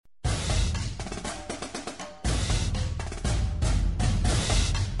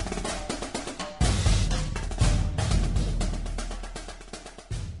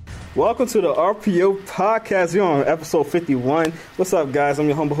Welcome to the RPO podcast. We're on episode 51. What's up, guys? I'm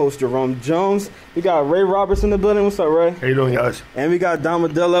your humble host, Jerome Jones. We got Ray Roberts in the building. What's up, Ray? How you doing, guys? And we got Dom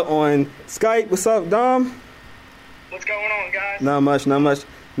Adela on Skype. What's up, Dom? What's going on, guys? Not much.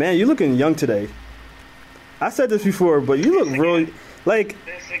 Man, you looking young today. I said this before, but you look really like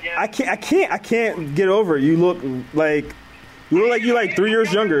I can't get over it. You look like you're like 3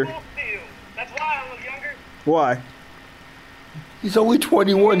 years younger. That's why I look younger. Why? He's only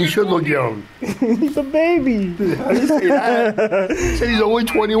 21. He should look young. He's a baby. I didn't say that. I said he's only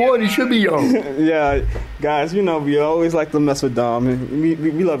 21. He should be young. Yeah, guys, you know we always like to mess with Dom. We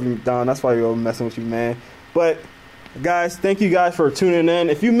love you, Dom. That's why we're messing with you, man. But guys, thank you guys for tuning in.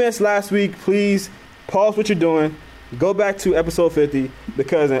 If you missed last week, please pause what you're doing. Go back to episode 50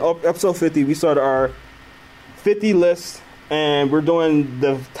 because in episode 50 we started our 50 list, and we're doing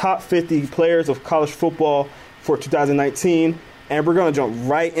the top 50 players of college football for 2019. And we're going to jump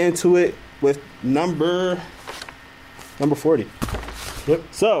right into it with number 40. Yep.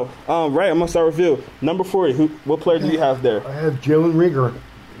 So, Ray, I'm going to start with you. Number 40, what player do you have there? I have Jalen Reagor,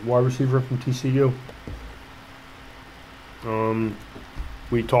 wide receiver from TCU.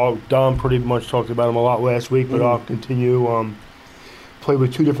 Dom pretty much talked about him a lot last week, but I'll continue. Played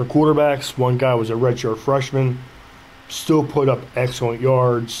with two different quarterbacks. One guy was a redshirt freshman, still put up excellent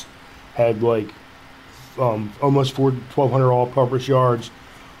yards, had almost 1,200 all-purpose yards,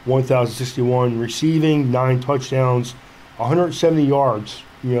 1,061 receiving, 9 touchdowns, 170 yards,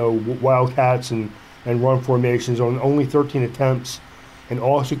 wildcats and run formations on only 13 attempts, and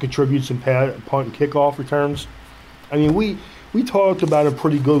also contributes in punt and kickoff returns. I mean, we talked about him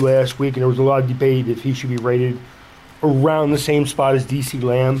pretty good last week, and there was a lot of debate if he should be rated around the same spot as D.C.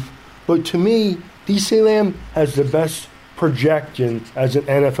 Lamb. But to me, D.C. Lamb has the best projection as an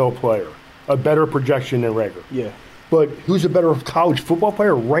NFL player. A better projection than Reagor. Yeah. But who's a better college football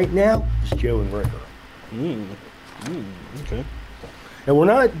player right now? It's Jalen Reagor. Okay. And we're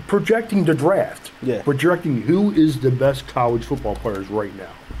not projecting the draft. Yeah. We're projecting who is the best college football players right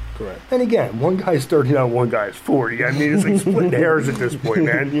now. Correct. And again, one guy's 39, one guy's 40. I mean, it's like splitting hairs at this point,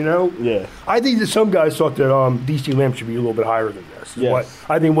 man, Yeah. I think that some guys thought that D.C. Lamb should be a little bit higher than this. Yes.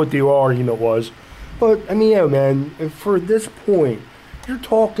 I think what the argument was. But, I mean, yeah, man, for this point, you're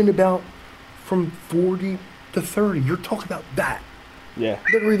talking about from 40 to 30. You're talking about that. Yeah.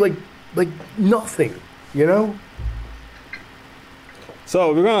 Literally like nothing,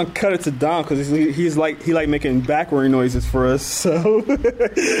 So we're gonna cut it to Dom because he like making backward noises for us. So a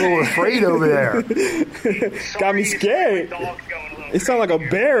little afraid over there. Got me scared. It sounded like a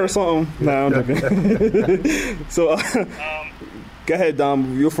bear or something. No, I'm joking. So go ahead,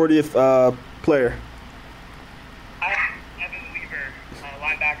 Dom. Your 40th player. I have Evan Weaver,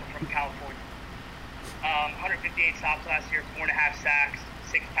 linebacker from California. 158 stops last year, 4.5 sacks,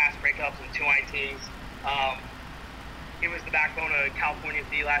 6 pass breakups, and 2 INTs. He was the backbone of California's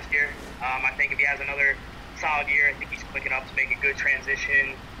D last year. I think if he has another solid year, I think he's quick enough to make a good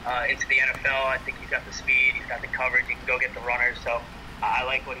transition into the NFL. I think he's got the speed, he's got the coverage, he can go get the runners. So I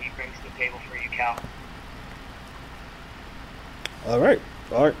like what he brings to the table for you, Cal. All right,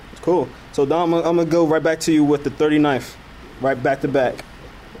 cool. So Dom, I'm gonna go right back to you with the 39th, right back to back.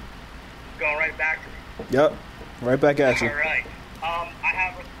 Going right back to me. Yep, right back at you. All right. I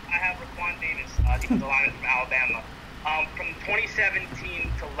have Raquan Davis, defensive lineman from Alabama. From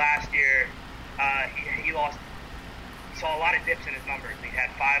 2017 to last year, he lost. He saw a lot of dips in his numbers. He had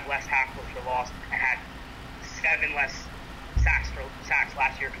 5 less tackles for loss and had 7 less sacks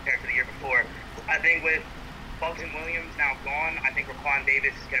last year compared to the year before. I think with Bugs and Williams now gone, I think Raquan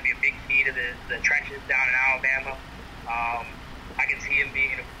Davis is going to be a big key to the trenches down in Alabama. I can see him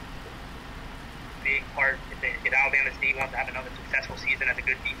being a big part if Alabama's D wants to have another successful season as a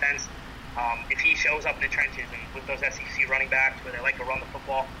good defense. If he shows up in the trenches and with those SEC running backs where they like to run the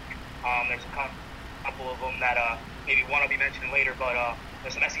football, there's a couple of them that maybe one I'll be mentioning later, but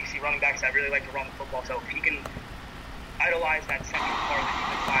there's some SEC running backs that really like to run the football. So if he can idolize that second part of the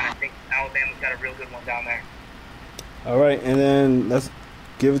defense line, I think Alabama's got a real good one down there. All right, and then let's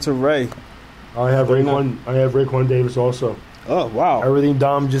give it to Ray. I have Raekwon Davis also. Oh, wow. Everything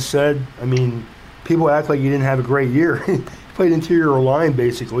Dom just said. I mean, people act like he didn't have a great year. He played interior line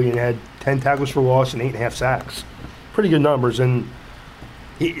basically and had 10 tackles for loss and 8.5 sacks. Pretty good numbers. And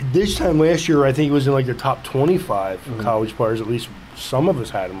this time last year, I think he was in the top 25 college players. At least some of us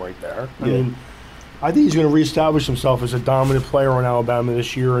had him right there. I mean, I think he's going to reestablish himself as a dominant player in Alabama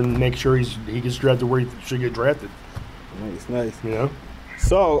this year and make sure he gets drafted where he should get drafted. Nice.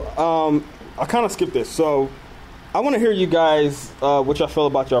 So, I kind of skipped this. So, I want to hear you guys what y'all feel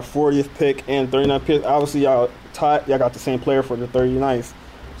about your 40th pick and 39th pick. Obviously, y'all got the same player for the 39th.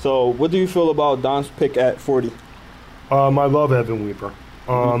 So, what do you feel about Dom's pick at 40? I love Evan Weaver.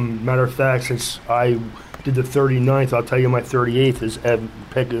 Matter of fact, since I did the 39th, I'll tell you my 38th is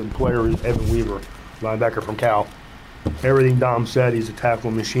player is Evan Weaver, linebacker from Cal. Everything Dom said, he's a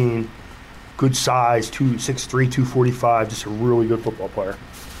tackle machine. Good size, 6'3", 245, just a really good football player.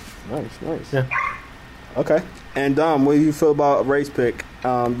 Nice. Yeah. Okay. And Dom, what do you feel about Ray's pick?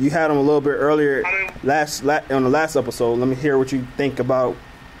 You had him a little bit earlier on the last episode. Let me hear what you think about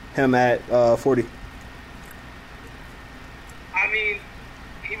him at 40. I mean,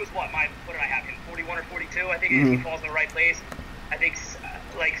 he was what did I have him, 41 or 42? I think he falls in the right place. I think,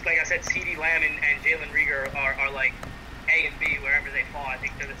 like I said, CeeDee Lamb and Jalen Reagor are like A and B wherever they fall. I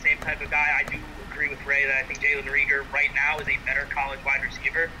think they're the same type of guy. I do agree with Ray that I think Jalen Reagor right now is a better college wide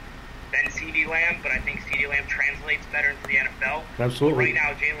receiver than CeeDee Lamb, but I think CeeDee Lamb translates better into the NFL. Absolutely. But right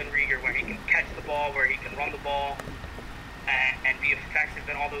now, Jalen Reagor, where he can catch the ball, where he can run the ball, and be effective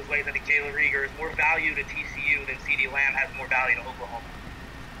in all those ways, I think Jalen Reagor is more value to TCU than CeeDee Lamb has more value to Oklahoma.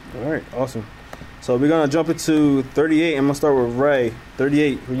 All right, awesome. So we're going to jump into 38. I'm going to start with Ray.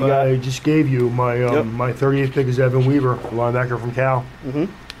 38, who you got? I just gave you my my 38th pick is Evan Weaver, linebacker from Cal.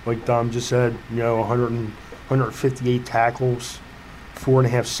 Like Dom just said, 158 tackles,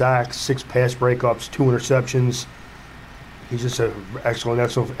 4.5 sacks, 6 pass breakups, 2 interceptions. He's just an excellent.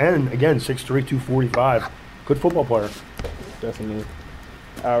 And again, 6'3", 245. Good football player. Definitely.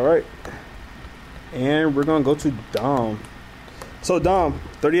 All right. And we're going to go to Dom. So, Dom,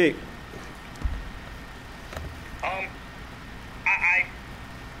 38. I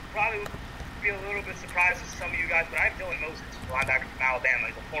probably would be a little bit surprised with some of you guys, but I have Dylan Moses, linebacker from Alabama.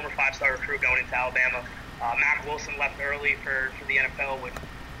 He's a former 5-star recruit going into Alabama. Mack Wilson left early for the NFL with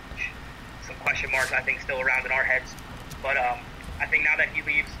some question marks, I think, still around in our heads. But I think now that he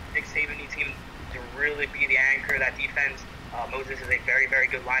leaves, Nick Saban needs him to really be the anchor of that defense. Moses is a very, very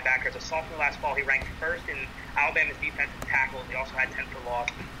good linebacker. As a sophomore last fall, he ranked first in Alabama's defensive tackles. He also had 10 for loss,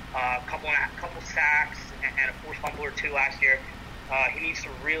 a couple sacks, and a forced fumble or 2 last year. He needs to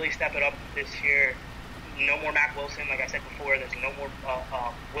really step it up this year. No more Mack Wilson, like I said before. There's no more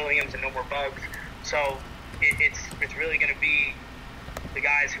Williams and no more Bugs. So it's really going to be the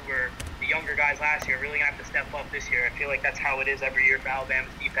guys who were the younger guys last year really going to have to step up this year. I feel like that's how it is every year for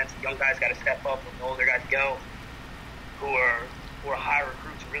Alabama's defense. The young guys got to step up when the older guys go, who are high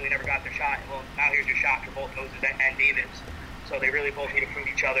recruits who really never got their shot. Well, now here's your shot for both Moses and Davis. So they really both need to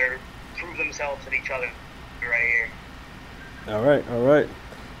prove themselves to each other right here. All right.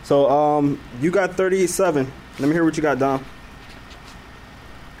 So, you got 37. Let me hear what you got, Dom.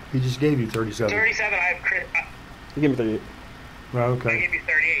 He just gave you 37. 37, I have Chris. You give me 38. Oh, okay. I gave you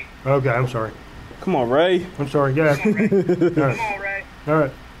 38. Okay, I'm sorry. Come on, Ray. I'm sorry. Yeah. Come on, Ray. All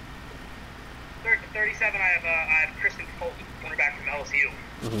right. 37, I have Kristen Fulton, cornerback from LSU.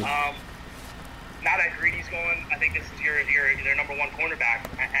 Now that Greedy's gone, I think this is your their number 1 cornerback,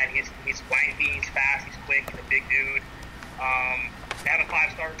 and he's lanky, he's fast, he's quick, he's a big dude. They have a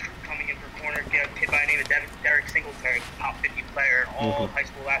 5-star recruit coming in for corner, kid by the name of Derek Singletary, top 50 player in all of high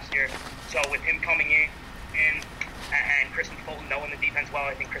school last year. So with him coming in and Kristen Fulton knowing the defense well,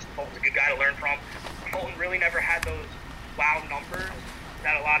 I think Kristen Fulton's a good guy to learn from. Fulton really never had those wow numbers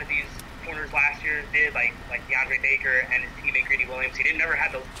that a lot of these corners last year did, like DeAndre Baker and his teammate Greedy Williams. He didn't never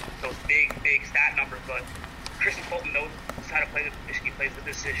have those big stat numbers, but Kristen Fulton knows how to play the position. He plays the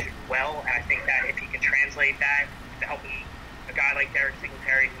position well, and I think that if he can translate that to helping a guy like Derek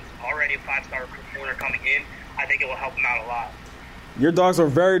Singletary, who's already a 5-star recruit corner coming in, I think it will help him out a lot. Your dogs are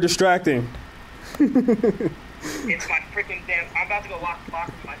very distracting. It's my freaking damn... I'm about to go lock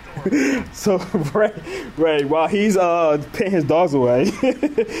my door. So, Ray, while he's putting his dogs away,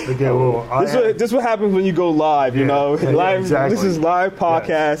 Okay, well, this is what happens when you go live, you know? Yeah, live. exactly. This is live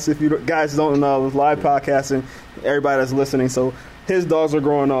podcast. If you guys don't know, it's live podcasting. Everybody that's listening. So, his dogs are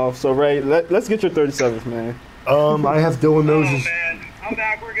growing off. So, Ray, let's get your 37th, man. I have Dylan Moses. Oh, man. I'm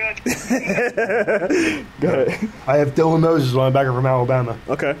back. We're good. Go ahead. I have Dylan Moses, linebacker from Alabama.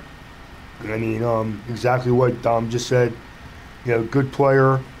 Okay. I mean, exactly what Dom just said. Good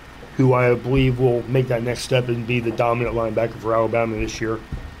player who I believe will make that next step and be the dominant linebacker for Alabama this year.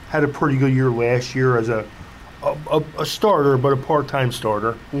 Had a pretty good year last year as a starter, but a part-time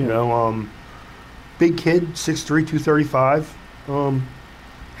starter. Big kid, 6'3", 235.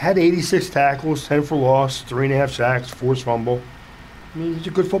 Had 86 tackles, 10 for loss, 3.5 sacks, forced fumble. I mean, he's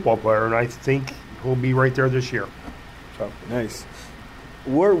a good football player, and I think he'll be right there this year. So Nice.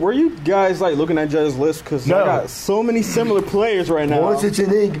 Were you guys looking at Judge's list? Because No. I got so many similar players right now. Once it's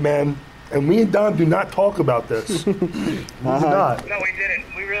in ink, man, And me and Don do not talk about this. We do not. No, we didn't.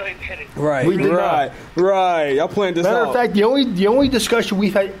 We really didn't. Right, We did right, right. Y'all planned this Matter out. of fact, the only discussion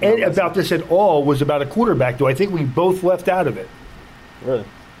we've had about this at all was about a quarterback, though I think we both left out of it. Really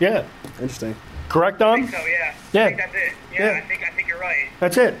Yeah. interesting. Correct, I Don? think so, yeah. Yeah. I think that's it. Yeah, Yeah. I think you're right.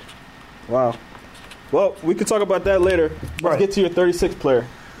 That's it. Wow. Well, we can talk about that later. Let's Right. get to your 36th player.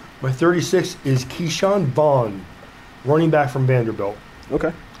 My 36 is Keyshawn Vaughn, running back from Vanderbilt.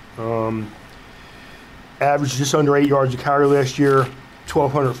 Okay. Averaged just under 8 yards a carry last year,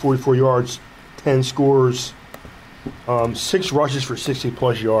 1,244 yards, 10 scores, 6 rushes for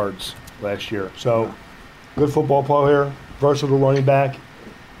 60-plus yards last year. So, good football player, versatile running back,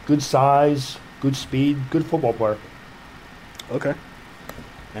 good size, good speed, good football player. Okay.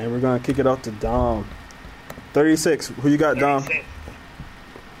 And we're going to kick it off to Dom. 36. Who you got, Dom? 36.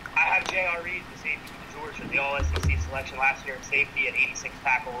 I have J.R. Reed, the safety from Georgia, the All-SEC selection last year at safety at 86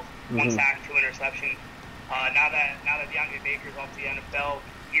 tackles, 1 sack, 2 interceptions. Now that DeAndre Baker's off to the NFL,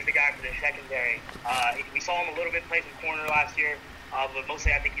 he's the guy for the secondary. We saw him a little bit play some corner last year, but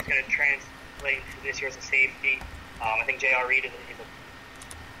mostly I think he's going to translate to this year as a safety. I think J.R. Reed is a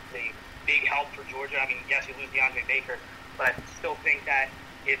big help for Georgia. I mean, yes, you lose DeAndre Baker, but I still think that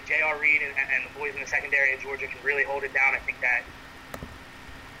if J.R. Reed and the boys in the secondary of Georgia can really hold it down, I think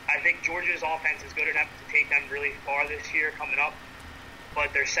Georgia's offense is good enough to take them really far this year coming up,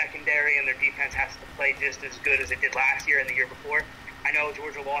 but their secondary and their defense has to play just as good as it did last year and the year before. I know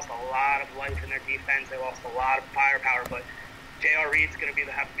Georgia lost a lot of life in their defense. They lost a lot of firepower, but J.R. Reed's going to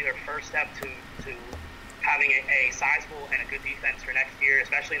have to be their first step to having a sizable and a good defense for next year,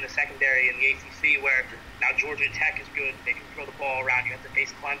 especially in the secondary in the ACC, where now Georgia Tech is good. They can throw the ball around. You have to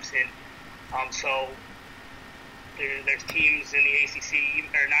face Clemson. So there's teams in the ACC,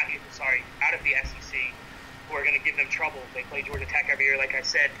 or not even, sorry, out of the SEC, who are going to give them trouble. They play Georgia Tech every year, like I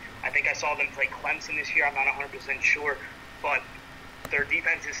said. I think I saw them play Clemson this year. I'm not 100% sure, but their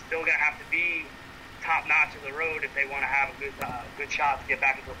defense is still going to have to be top-notch on the road if they want to have a good shot to get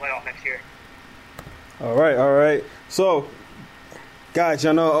back into the playoff next year. All right. So, guys,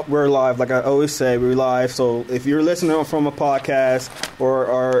 y'all know we're live. Like I always say, we're live. So if you're listening from a podcast or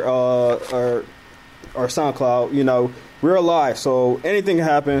SoundCloud, you know, we're live. So anything can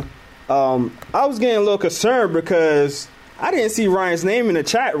happen. I was getting a little concerned because I didn't see Ryan's name in the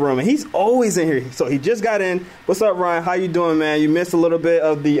chat room, and he's always in here. So he just got in. What's up, Ryan? How you doing, man? You missed a little bit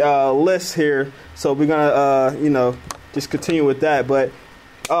of the list here, so we're gonna, just continue with that. But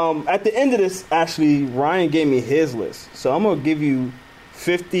at the end of this, actually, Ryan gave me his list, so I'm gonna give you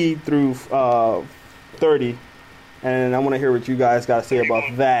 50 through 30, and I want to hear what you guys got to say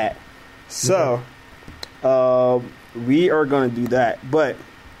about that. So we are gonna do that, but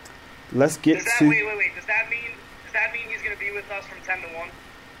let's get to. Wait. Does that mean he's going to be with us from 10 to 1?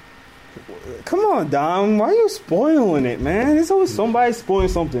 Come on, Dom. Why are you spoiling it, man? It's always somebody spoiling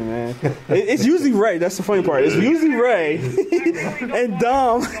something, man. It's usually Ray. That's the funny part. It's usually Ray and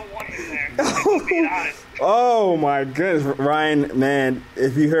Dom. Oh my goodness, Ryan, man!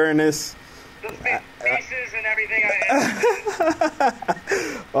 If you're hearing this, the faces and everything.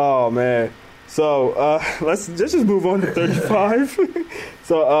 Oh man. So let's just move on to 35.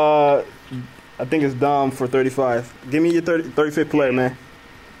 So I think it's Dom for 35. Give me your 35th player, man.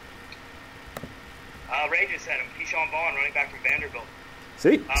 Ray just said him. Keyshawn Vaughn, running back from Vanderbilt.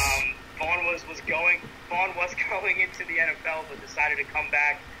 See? Vaughn was going into the NFL, but decided to come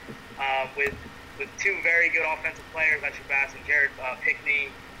back with two very good offensive players, and Jared Pickney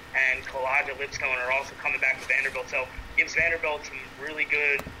and Kalijah Lipstone are also coming back to Vanderbilt. So gives Vanderbilt some really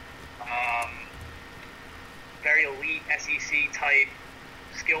good, very elite SEC type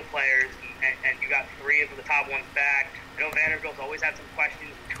skill players, and you got 3 of the top ones back. I know Vanderbilt's always had some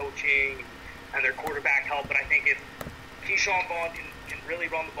questions with coaching and their quarterback help, but I think if Keyshawn Vaughn can really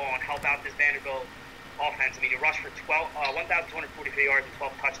run the ball and help out this Vanderbilt offense, I mean, he rushed for 1,243 yards and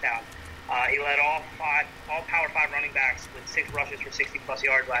 12 touchdowns. He led all Power 5 running backs with 6 rushes for 60-plus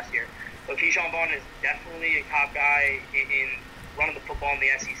yards last year. So Keyshawn Vaughn is definitely a top guy in running the football in the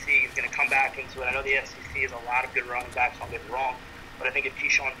SEC. He's going to come back into it. I know the SEC has a lot of good running backs, don't get me wrong, but I think if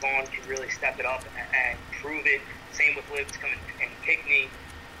Keyshawn Vaughn can really step it up and prove it, same with Lipscomb and Pickney,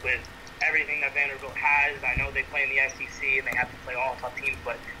 with everything that Vanderbilt has. I know they play in the SEC and they have to play all top teams,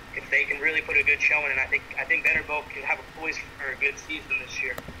 but if they can really put a good showing, and I think Vanderbilt can have a poise for a good season this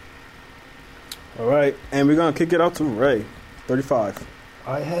year. All right, and we're gonna kick it out to Ray, 35.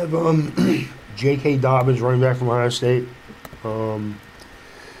 I have J.K. Dobbins, running back from Ohio State.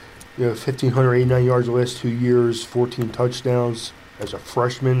 1,589 yards the last 2 years, 14 touchdowns as a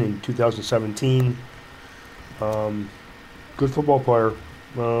freshman in 2017. Good football player.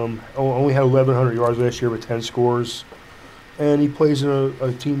 Only had 1,100 yards last year with 10 scores. And he plays in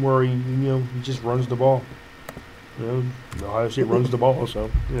a team where he just runs the ball. Ohio State runs the ball,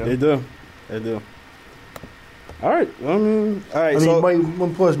 so They do. All right. All right.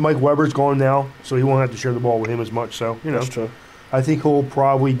 Plus Mike Weber's gone now, so he won't have to share the ball with him as much. So that's true. I think he'll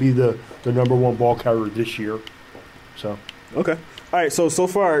probably be the number one ball carrier this year. So okay. All right. So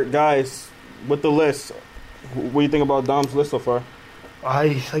far, guys, with the list, what do you think about Dom's list so far?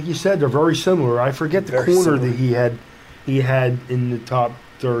 Like you said, they're very similar. I forget the corner that he had. He had in the top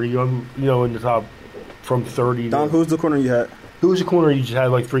 30. In the top from 30. Dom, who's the corner you had? Who was the corner you just had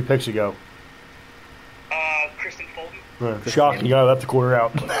like 3 picks ago? Kristen Fulton. Shocking. You gotta let the corner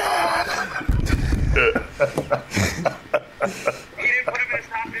out. He didn't put him in his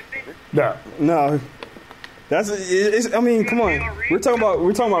top 50? No. Come on. We're talking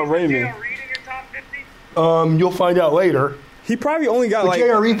about Raymond. J.R. Reed in your top 50? You'll find out later. He probably only got but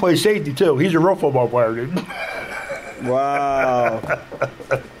J.R. Reed plays safety too. He's a real football player, dude. Wow.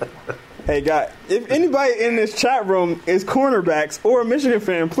 Hey, guys, if anybody in this chat room is cornerbacks or a Michigan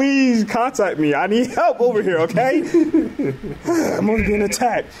fan, please contact me. I need help over here, okay? I'm only being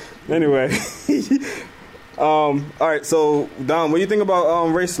attacked. Anyway. All right, so, Dom, what do you think about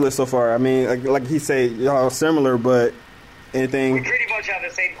race list so far? I mean, like he said, y'all similar, but anything? We pretty much have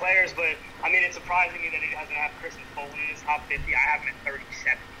the same players, but, it's surprising me that he doesn't have Kristen Fulton in his top 50. I have him at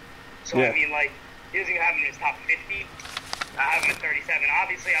 37. So, yeah. He doesn't even have him in his top 50. I have him at 37.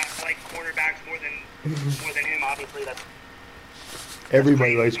 Obviously, I like cornerbacks more than him. Obviously, that's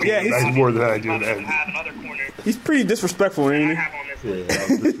everybody likes cornerbacks more than I do. Have another corner. He's pretty disrespectful, ain't he? I have on this list.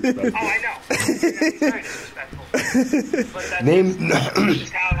 I know. He's very disrespectful. But that's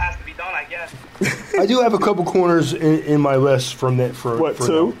just how it has to be done, I guess. I do have a couple corners in my list from that. For 2? Right.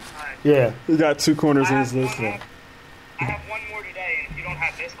 Yeah. He got 2 corners in his list. I have one more today, and if you don't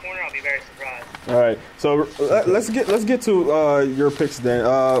have this corner, I'll be very surprised. All right, so let's get to your picks then.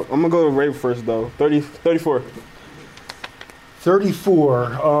 I'm gonna go to Ray first though. 34.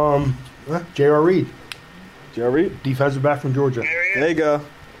 34. J.R. Reed. J.R. Reed, defensive back from Georgia. There you go.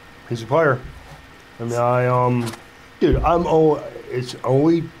 He's a player. It's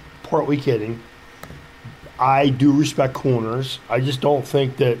only partly kidding. I do respect corners. I just don't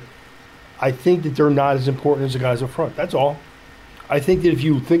think that. I think that they're not as important as the guys up front. That's all. I think that if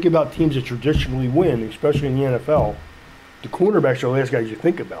you think about teams that traditionally win, especially in the NFL, the cornerbacks are the last guys you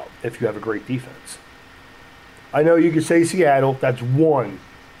think about if you have a great defense. I know you could say Seattle, that's one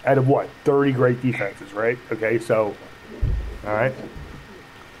out of 30 great defenses, right? Okay, so, all right.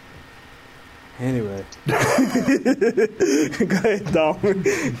 Anyway. Go ahead, Dom. 34,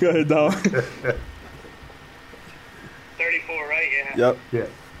 right? Yeah. Yep. Yeah.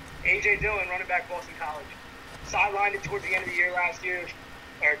 A.J. Dillon, running back, Boston College. Sidelined it towards the end of the year last year,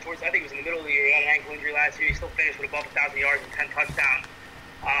 or I think it was in the middle of the year. He had an ankle injury last year. He still finished with above 1,000 yards and 10 touchdowns.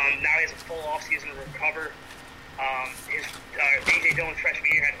 Now he has a full offseason to recover. A.J. Dillon freshman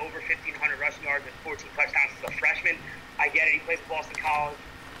year had over 1,500 rushing yards and 14 touchdowns as a freshman. I get it. He plays at Boston College.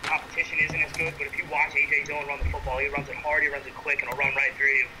 Competition isn't as good, but if you watch A.J. Dillon run the football, he runs it hard, he runs it quick, and he'll run right through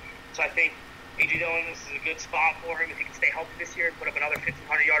you. So I think A.J. Dillon, this is a good spot for him if he can stay healthy this year, put up another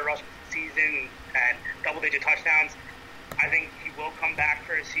 1,500-yard rush season and double-digit touchdowns. I think he will come back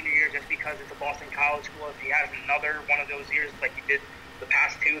for his senior year just because it's a Boston College school. If he has another one of those years like he did the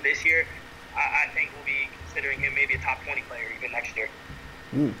past 2 this year, I think we'll be considering him maybe a top 20 player even next year.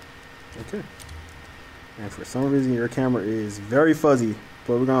 Okay. And for some reason, your camera is very fuzzy,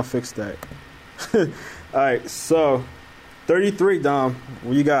 but we're going to fix that. All right, so 33, Dom,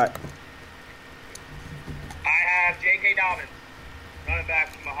 what you got? I have J.K. Dobbins, running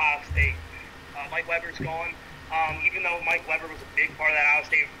back from Ohio State. Mike Weber's gone. Even though Mike Weber was a big part of that Ohio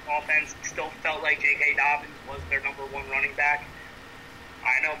State offense, it still felt like J.K. Dobbins was their number 1 running back.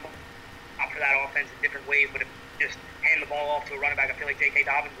 I know after that offense in different ways, but if just hand the ball off to a running back, I feel like J.K.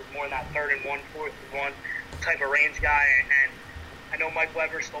 Dobbins was more in that 3rd and 1, 4th and 1 type of range guy. And I know Mike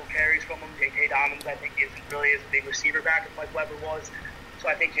Weber stole carries from him. J.K. Dobbins, I think, isn't really as big receiver back as Mike Weber was. So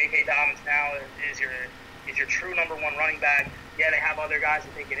I think J.K. Dobbins now is your true number 1 running back. Yeah, they have other guys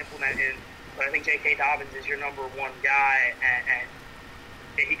that they can implement in, but I think J.K. Dobbins is your number 1 guy, and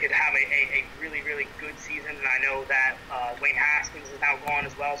he could have a really, really good season. And I know that Wayne Haskins is now gone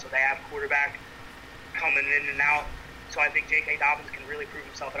as well, so they have quarterback coming in and out. So I think J.K. Dobbins can really prove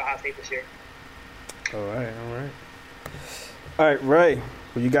himself at Ohio State this year. All right, Ray,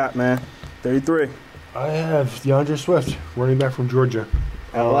 what you got, man? 33. I have DeAndre Swift, running back from Georgia.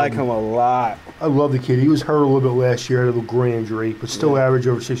 I like him a lot. I love the kid. He was hurt a little bit last year, had a little groin injury, but still averaged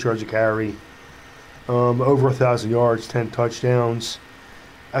over 6 yards a carry, over 1,000 yards, 10 touchdowns.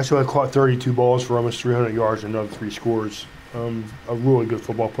 Actually, I caught 32 balls for almost 300 yards and another 3 scores. A really good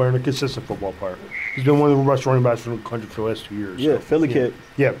football player and a consistent football player. He's been one of the best running backs in the country for the last 2 years. Yeah, so, Philly kid.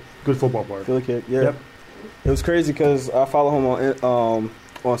 Yeah, good football player. Philly kid. Yeah. Yep. It was crazy because I follow him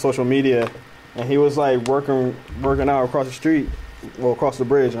on social media, and he was like working out across the street, well, across the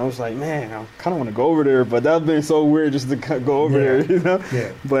bridge. And I was like, man, I kind of want to go over there, but that's been so weird just to go over there, you know?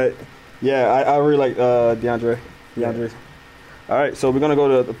 Yeah. But yeah, I really like DeAndre. Yeah. All right, so we're gonna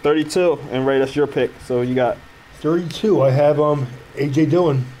go to 32, and Ray, that's your pick. So you got 32. I have A.J.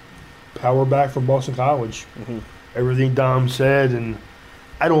 Dillon, power back from Boston College. Mm-hmm. Everything Dom said, and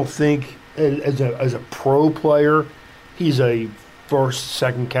I don't think as a pro player, he's a first,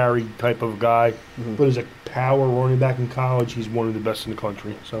 second carry type of guy. Mm-hmm. But as a power running back in college, he's one of the best in the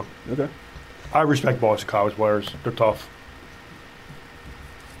country. So okay. I respect Boston College players. They're tough.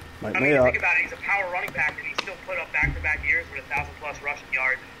 Mike I mean, you Mayock. think about it, he's a power running back, and he still put up back-to-back years with 1,000-plus rushing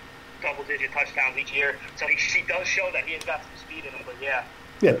yards and double-digit touchdowns each year. So he does show that he has got some speed in him, but yeah.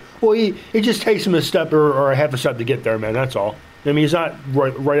 Yeah. Well, it just takes him a step or a half a step to get there, man. That's all. I mean, he's not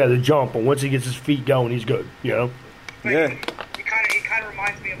right at the jump, but once he gets his feet going, he's good. You know. But Yeah. He kind of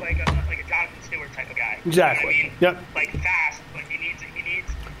reminds me of like a Jonathan Stewart type of guy. Exactly. You know what I mean? Yep. Like fast, but he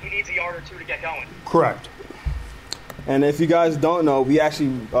needs a yard or two to get going. Correct. And if you guys don't know, we actually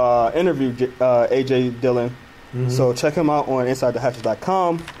interviewed AJ Dillon. Mm-hmm. So check him out on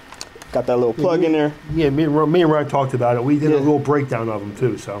InsideTheHatches.com. Got that little plug in there. Yeah, me and Ryan talked about it. We did Yeah. a little breakdown of him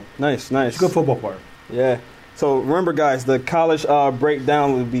too. So Nice. he's a good football player. Yeah. So remember, guys, the college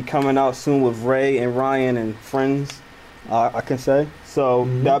breakdown will be coming out soon with Ray and Ryan and friends, I can say. So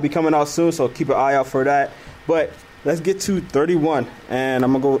that'll be coming out soon, so keep an eye out for that. But let's get to 31. And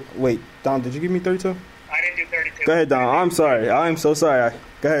I'm going to go – wait, Don, did you give me 32? I didn't do 32. Go ahead, Don. I'm sorry. I'm so sorry.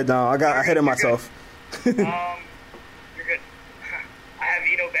 Go ahead, Don. I got ahead of myself. You're good. I have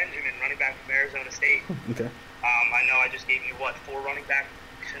Eno Benjamin, running back from Arizona State. Okay. I know I just gave you, 4 running backs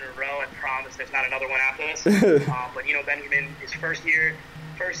in a row. I promise there's not another one after this. But Eno Benjamin, his first year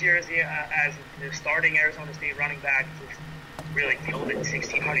as the starting Arizona State running back, just really fielded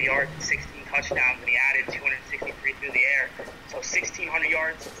 1,600 yards and 16 touchdowns, and he added 263 through the air. So 1,600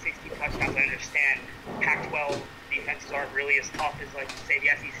 yards, 16 touchdowns. I understand Pac-12 defenses aren't really as tough as, like, say, the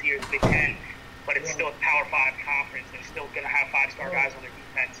SEC or the Big Ten, but it's still a Power 5 conference. They're still going to have 5-star guys on their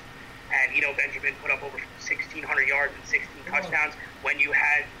defense. And Eno Benjamin put up over 1,600 yards and 16 touchdowns when you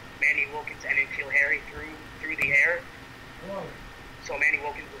had Manny Wilkins and N'Keal Harry through the air. So Manny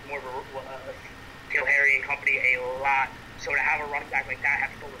Wilkins was more of a N'Keal Harry and company a lot. So to have a running back like that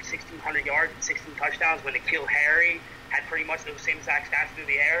have over 1,600 yards and 16 touchdowns when N'Keal Harry had pretty much those same exact stats through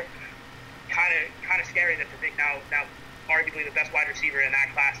the air, kind of scary that to think now arguably the best wide receiver in that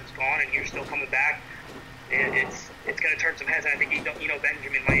class is gone and you're still coming back. It's going to turn some heads, and I think Eno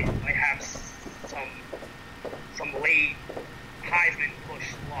Benjamin might have some late Heisman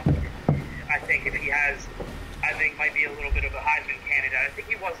push luck. I think if he has, might be a little bit of a Heisman candidate. I think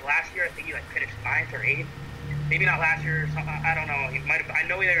he was last year. I think he finished 9th or 8th. Maybe not last year. I don't know. He might have. I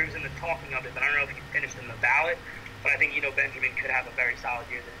know he was in the talking of it, but I don't know if he finished in the ballot. But I think Eno Benjamin could have a very solid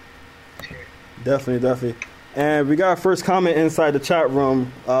year this year. Definitely. And we got our first comment inside the chat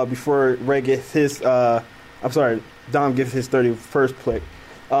room before Ray gets his Dom gives his 31st pick.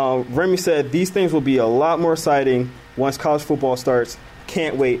 Remy said, these things will be a lot more exciting once college football starts.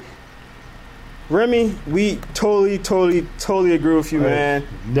 Can't wait. Remy, we totally agree with you, man.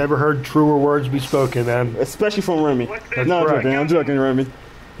 Never heard truer words be spoken, man. Especially from Remy. What's this? No, correct. I'm joking, Remy.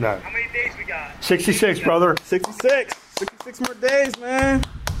 No. How many days we got? 66, brother. 66 more days, man.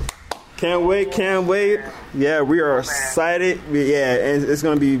 Can't wait. Yeah, we are excited. And it's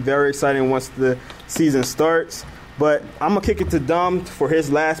going to be very exciting once the season starts. But I'm going to kick it to Dom for his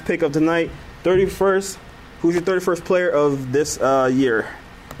last pick of the night. 31st. Who's your 31st player of this year?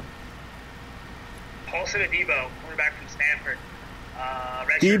 Paulson Adebo, quarterback from Stanford.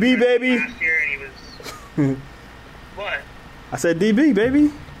 DB, baby. Last year, and he was... What? I said DB,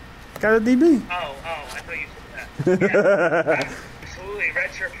 baby. Got a DB. Oh, I thought you said that. Yeah, absolutely.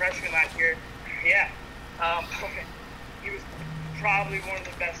 Redshirt freshman last year. Yeah. He was probably one of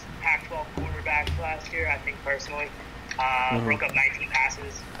the best Pac-12 quarterbacks last year, I think, personally. Broke up 19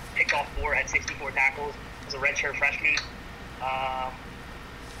 passes, picked off 4, had 64 tackles. Was a redshirt freshman.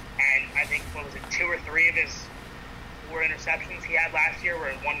 And I think, 2 or 3 of his 4 interceptions he had last year were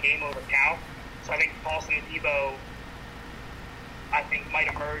in one game over Cal. So I think Paulson Adebo, might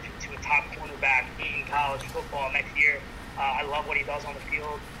emerge into a top cornerback in college football next year. I love what he does on the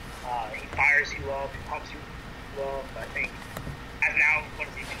field. He fires you up, he pumps you up. I think as now, what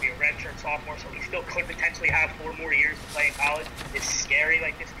is he going to be, a redshirt sophomore? So he still could potentially have 4 more years to play in college. It's scary.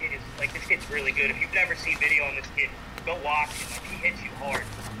 This kid's really good. If you've never seen video on this kid, go watch him. He hits you hard.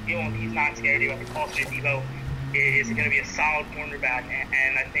 He's not scared. You have to call Debo. Is going to be a solid cornerback,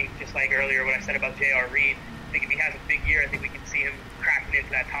 and I think just like earlier when I said about J.R. Reed, I think if he has a big year, I think we can see him cracking into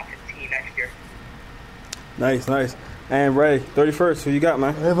that top 15 next year. Nice. And Ray, 31st, who you got,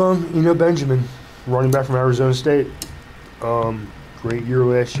 man? I have Benjamin, running back from Arizona State. Great year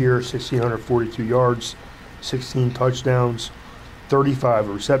last year, 1,642 yards, 16 touchdowns, 35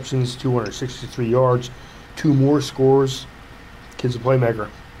 receptions, 263 yards, 2 more scores. Kid's a playmaker.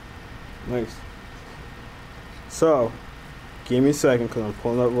 Nice. So, give me a second because I'm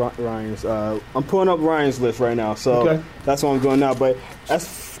pulling up Ryan's. I'm pulling up Ryan's list right now, so that's what I'm doing now. But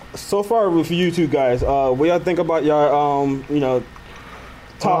so far with you two guys, what y'all think about your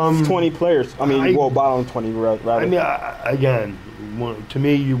top 20 players? Bottom 20 rather. Again, to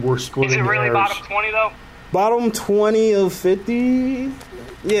me, you were splitting. Is it really hairs. bottom 20 though? Bottom 20 of 50?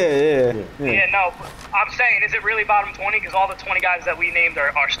 Yeah. No, I'm saying, is it really bottom 20? Because all the 20 guys that we named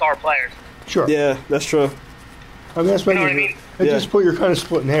are star players. Sure. Yeah, that's true. That's what you know what I mean? At this point, you're kind of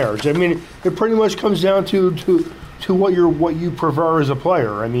splitting hairs. It pretty much comes down to what you prefer as a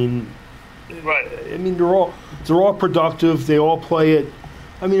player. Right. They're all productive. They all play it.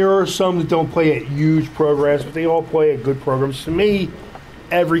 There are some that don't play at huge programs, but they all play at good programs. To me,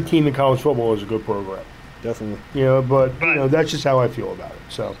 every team in college football is a good program. Definitely. That's just how I feel about it.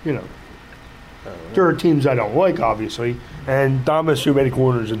 So, there are teams I don't like, obviously, and Dom has too many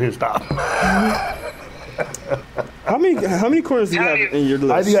corners in his top. How many corners do you have in your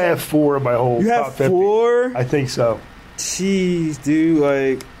list? I think I have 4 in my whole top 50. You have 4? I think so. Jeez,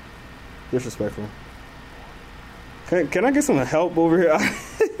 dude, disrespectful. Can I get some help over here?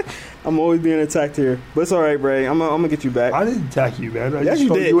 I'm always being attacked here, but it's all right, Bray. I'm gonna get you back. I didn't attack you, man. Yes, you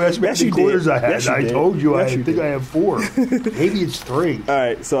did. You asked me how many quarters I had. Yes, you I did. told you Yes, I you think did. I have 4. Maybe it's 3. All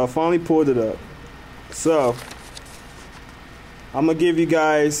right, so I finally pulled it up. So I'm gonna give you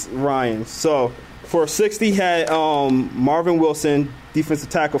guys Ryan. So for 60, he had Marvin Wilson, defensive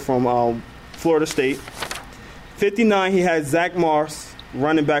tackle from Florida State. 59, he had Zach Moss,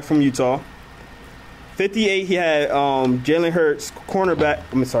 running back from Utah. 58, he had Jalen Hurts, quarterback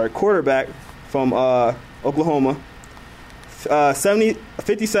from Oklahoma.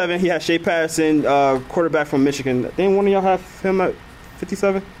 57, he had Shea Patterson, quarterback from Michigan. Didn't one of y'all have him at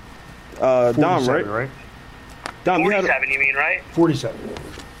 57? Dom, right? Dom, 47, you mean, right? 47.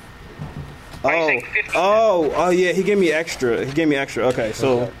 Yeah, he gave me extra. Okay,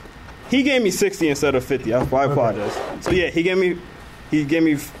 so he gave me 60 instead of 50. I apologize. So yeah, he gave me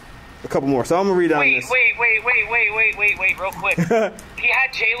a couple more. So I'm gonna read down this. Wait, real quick. He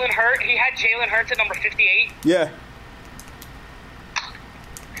had Jalen Hurts at number 58. Yeah.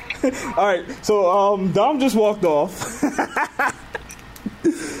 All right. So Dom just walked off.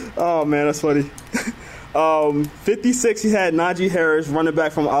 Oh man, that's funny. 56, he had Najee Harris, running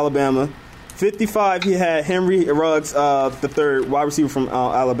back from Alabama. 55, he had Henry Ruggs, the third wide receiver from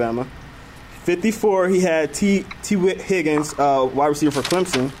Alabama. 54, he had T. Higgins, wide receiver for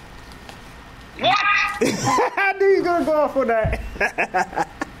Clemson. What? I knew you were going to go off on that.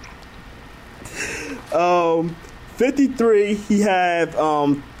 53, he had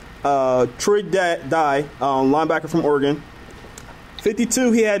Troy Dye, linebacker from Oregon.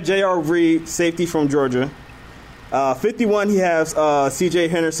 52, he had J.R. Reed, safety from Georgia. 51, he has C.J.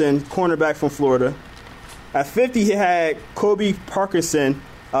 Henderson, cornerback from Florida. At 50, he had Kobe Parkinson,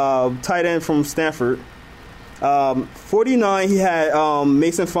 tight end from Stanford. 49, he had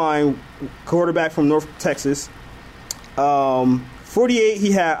Mason Fine, quarterback from North Texas. 48,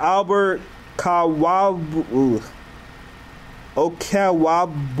 he had Albert Kawabu,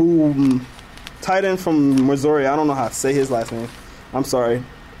 tight end from Missouri. I don't know how to say his last name. I'm sorry.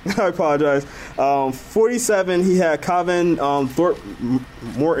 I apologize. 47, he had Calvin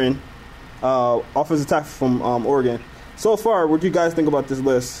Morton, offensive tackle from Oregon. So far, what do you guys think about this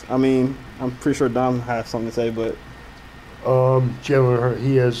list? I'm pretty sure Dom has something to say, but Jalen Hurts,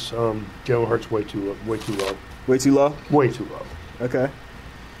 he has Jalen Hurts way too low. Way too low? Way too low. Okay.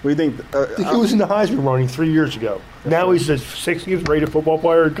 What do you think? I think he was in the Heisman running 3 years ago. Now he's the 60th rated football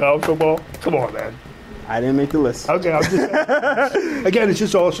player in college football. Come on, man. I didn't make the list. Okay, I'm just again, it's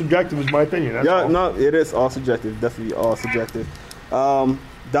just all subjective, is my opinion. That's all. No, it is all subjective. Definitely all subjective. Dom,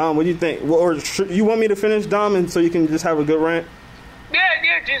 what do you think? Or you want me to finish, Dom, and so you can just have a good rant?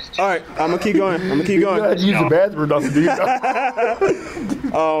 Yeah, just. All right, I'm gonna keep going. You had to use the bathroom or nothing, do you?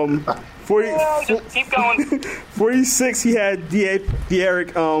 just keep going. 46, he had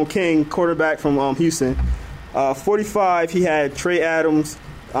De'Aaron King, quarterback from Houston. 45, he had Trey Adams,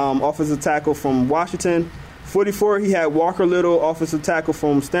 offensive tackle from Washington. 44, he had Walker Little, offensive tackle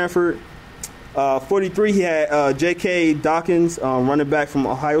from Stanford. 43, he had J.K. Dawkins, running back from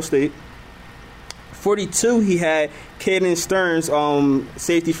Ohio State. 42, he had Caden Stearns,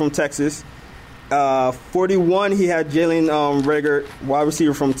 safety from Texas. 41, he had Jalen Rager, wide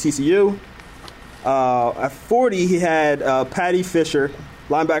receiver from TCU. At 40, he had Patty Fisher,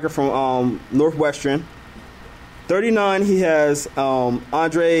 linebacker from Northwestern. 39, he has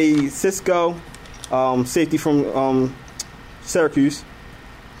Andre Cisco, safety from Syracuse.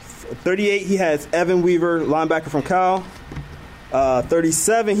 38, he has Evan Weaver, linebacker from Cal.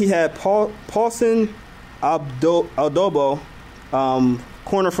 37, he had Paulson Aldobo,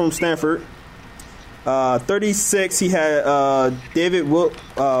 corner from Stanford. 36, he had David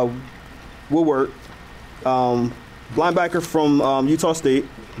Woodward, linebacker from Utah State.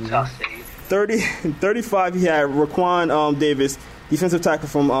 35, he had Raquan Davis, defensive tackle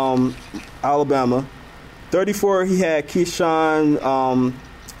from Alabama. 34, he had Keyshawn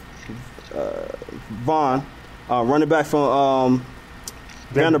Vaughn, running back from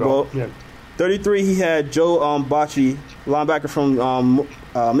Vanderbilt. Yeah. 33, he had Joe Bocci, linebacker from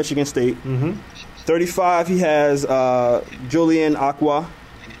Michigan State. 35, he has Julian Aqua,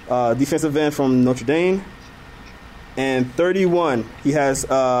 defensive end from Notre Dame. And 31, he has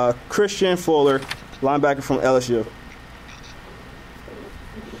Christian Fuller, linebacker from LSU.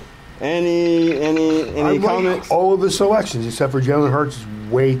 Any comments? All of his selections except for Jalen Hurts is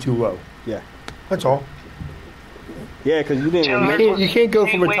way too low. Yeah, that's all. Yeah, because you didn't. You can't go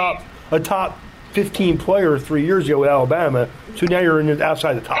from a top 15 player 3 years ago with Alabama to now you're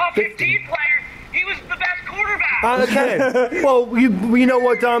outside the top 15 player. He was the best quarterback. Okay. Well, you know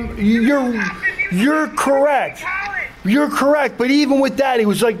what, you're correct. You're correct, but even with that, he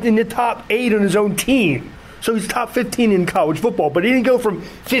was like in the top 8 on his own team. So he's top 15 in college football, but he didn't go from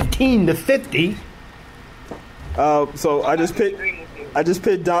 15 to 50. So I just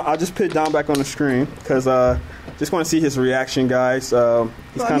put Don back on the screen because just want to see his reaction, guys.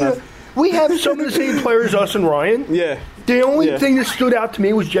 He's kind of. We have some of the same players, us and Ryan. Yeah. The only thing that stood out to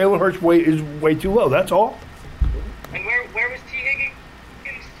me was Jalen Hurts' is way too low. That's all. And where was T. Higgins?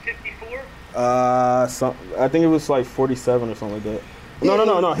 54. I think it was like 47 or something like that.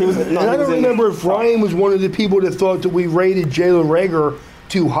 No. He was. No, I don't remember if Ryan was one of the people that thought that we rated Jalen Rager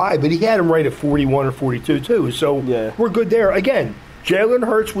too high, but he had him rated 41 or 42 too. So we're good there. Again, Jalen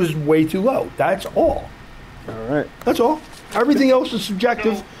Hurts was way too low. That's all. All right. That's all. Everything else is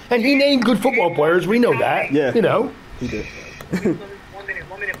subjective. And he named good football players. We know that. Yeah. You know. He did.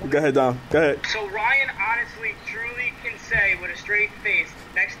 1 minute. Go ahead, Dom. Go ahead. So Ryan honestly, truly can say with a straight face,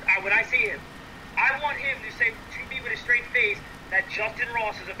 when I see him, I want him to say to me with a straight face that Justin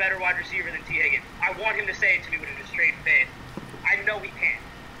Ross is a better wide receiver than T. Higgins. I want him to say it to me with a straight face. I know he can't.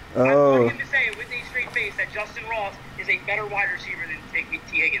 I want him to say it with a straight face that Justin Ross is a better wide receiver than T.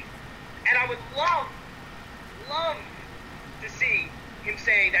 Higgins. And I would love to see him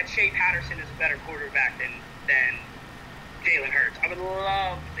say that Shea Patterson is a better quarterback than Jalen Hurts. I would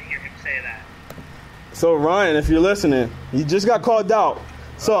love to hear him say that. So Ryan, if you're listening, you just got called out.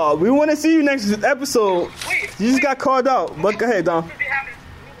 So we want to see you next episode. You just got called out. But go ahead, Dom. Who's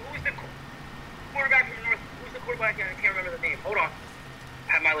the quarterback from North? Who's the quarterback? I can't remember the name. Hold on.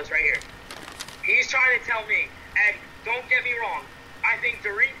 I have my list right here. He's trying to tell me, and don't get me wrong, I think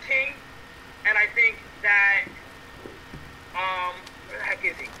Derek King, and I think that where the heck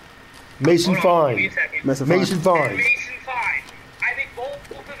is he? Mason Fine. Mason Fine. I think both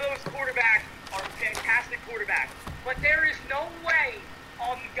of those quarterbacks are fantastic quarterbacks. But there is no way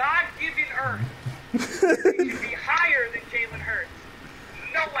on God-given earth he should be higher than Jalen Hurts.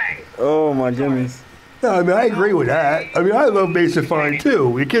 No way. Oh, my goodness. No, I mean, I agree with that. I mean, I love Mason Fine,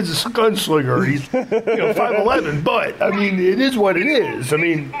 too. The kid's a gunslinger. He's 5'11", but, I mean, it is what it is. I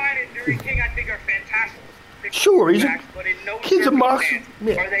mean, Mason Fine and Derek King, I think, are fantastic. Sure, he's but in no kid's a mox.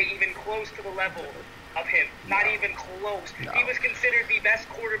 Are they even close to the level of him? Not even close. No. He was considered the best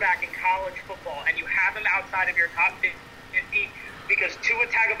quarterback in college football, and you have him outside of your top 50 because Tua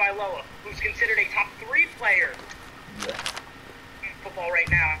Tagovailoa, who's considered a top 3 player in football right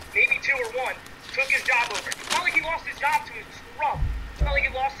now, maybe 2 or 1, took his job over. It's not like he lost his job to a scrub. It's not like he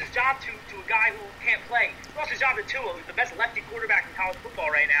lost his job to a guy who can't play. He lost his job to Tua, who's the best lefty quarterback in college football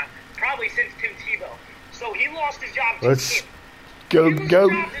right now, probably since Tim Tebow. So he lost his job to him.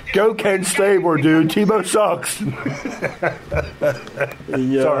 Go Ken Stabler, dude. Tebow sucks.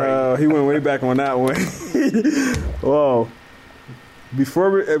 Yeah, he went way back on that one. Whoa.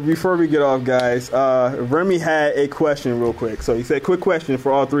 Before we get off, guys, Remy had a question real quick. So he said, quick question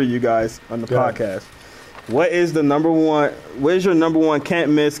for all 3 of you guys on the podcast. What is your number one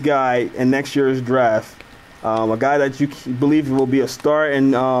can't miss guy in next year's draft? A guy that you believe will be a star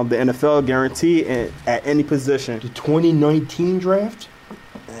in the NFL, guarantee at any position. The 2019 draft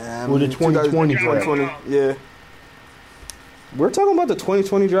or the 2020 draft? Yeah. We're talking about the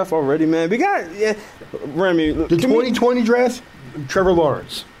 2020 draft already, man. We got Remy. The 2020 draft, Trevor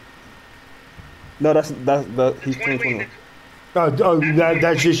Lawrence. No, that's he's 2021.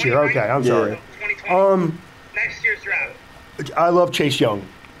 That's this year. Okay, I'm sorry. 2020. Next year's draft. I love Chase Young.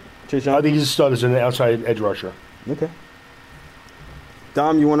 Chase Young. I think he's a stud as an outside edge rusher. Okay.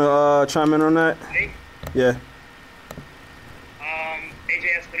 Dom, you want to chime in on that? Me? Yeah.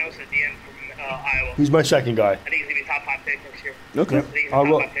 AJ Espinosa at the end from Iowa. He's my second guy. I think he's going to be a top 5 pick next year. Okay. I think he's a top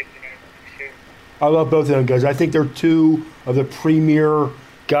 5 pick next year. I love both of them guys. I think they're two of the premier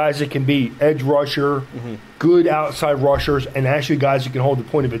guys that can be edge rusher, good outside rushers, and actually guys who can hold the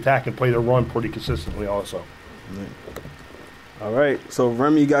point of attack and play their run pretty consistently also. All right. So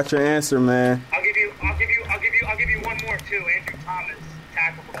Remy, you got your answer, man. I'll give you one more too. Andrew Thomas,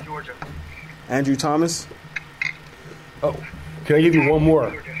 tackle from Georgia. Andrew Thomas. Oh, can I give you one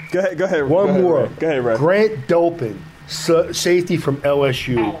more? Go ahead. One more. Go ahead, Ray. Grant Dolphin, safety from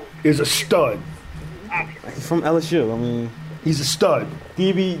LSU, is a stud. He's from LSU. I mean, he's a stud.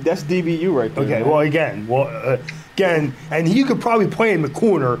 DB, that's DBU right there. Okay, man. Again, and you could probably play him in the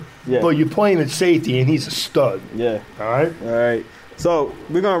corner, but you play him at safety, and he's a stud. Yeah. All right. So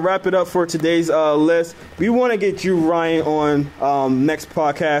we're gonna wrap it up for today's list. We want to get you, Ryan, on next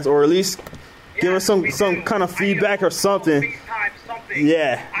podcast, or at least give us some kind of feedback or something.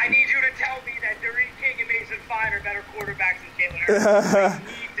 Yeah. I need you to tell me that Derek King and Mason Fine are better quarterbacks than Jalen Hurts. I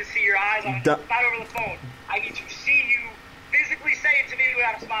need to see your eyes on it, not over the phone. I need to see you physically say it to me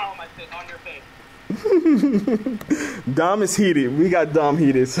without a smile on your face. Dom is heated. We got Dom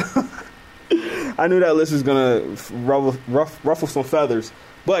heated. So I knew that list was gonna ruffle some feathers.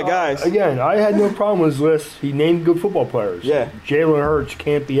 But guys, again, I had no problem with his list. He named good football players. Yeah. Jalen Hurts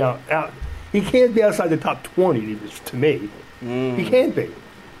can't be out. He can't be outside the top 20 to me. He can't be.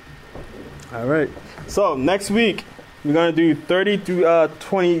 All right. So next week we're gonna do 30 through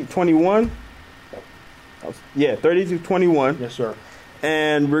 21. Yeah, 30 through 21. Yes, sir.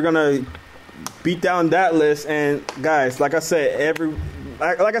 And we're gonna beat down that list. And guys, like I said,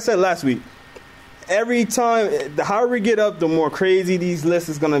 like I said last week, every time, the higher we get up, the more crazy these lists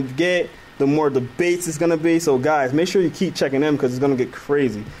is gonna get, the more debates it's gonna be. So guys, make sure you keep checking them because it's gonna get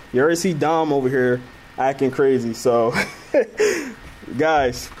crazy. You already see Dom over here acting crazy. So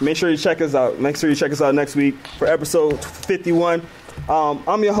guys, make sure you check us out. Make sure you check us out next week for episode 51.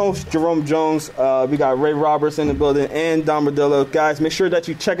 I'm your host, Jerome Jones. We got Ray Roberts in the building and Dom Rodillo. Guys, make sure that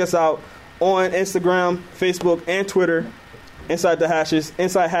you check us out on Instagram, Facebook, and Twitter. Inside the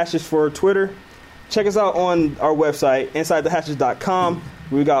Hashes for Twitter. Check us out on our website, InsideTheHashes.com.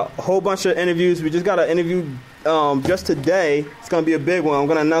 We got a whole bunch of interviews. We just got an interview just today. It's going to be a big one. I'm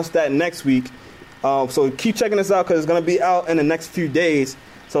going to announce that next week. So keep checking us out because it's going to be out in the next few days.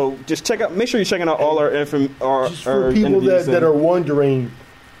 So just make sure you're checking out all our just for people that are wondering,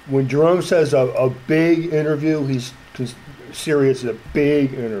 when Jerome says a big interview, he's serious. A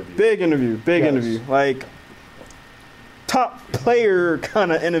big interview. Big interview. Like top player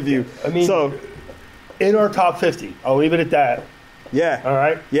kind of interview. I mean, so in our top 50. I'll leave it at that. Yeah. All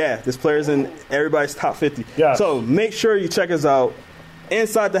right? Yeah. This player's in everybody's top 50. Yeah. So make sure you check us out.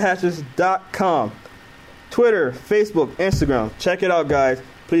 InsideTheHashes.com. Twitter, Facebook, Instagram. Check it out, guys.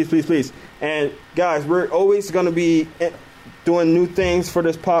 Please, please, please. And, guys, we're always going to be doing new things for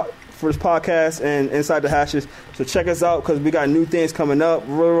this podcast and Inside the Hashes. So check us out because we got new things coming up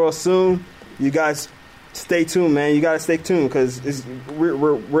real soon. You guys stay tuned, man. You got to stay tuned because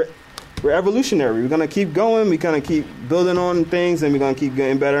we're evolutionary. We're going to keep going. We're going to keep building on things, and we're going to keep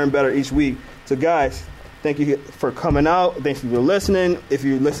getting better and better each week. So, guys, thank you for coming out. Thank you for listening. If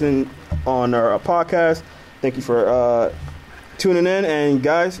you listen on our podcast, thank you for tuning in. And,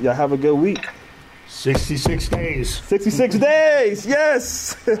 guys, y'all have a good week. 66 days. 66 days.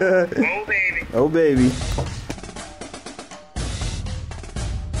 Yes. Oh, baby. Oh, baby.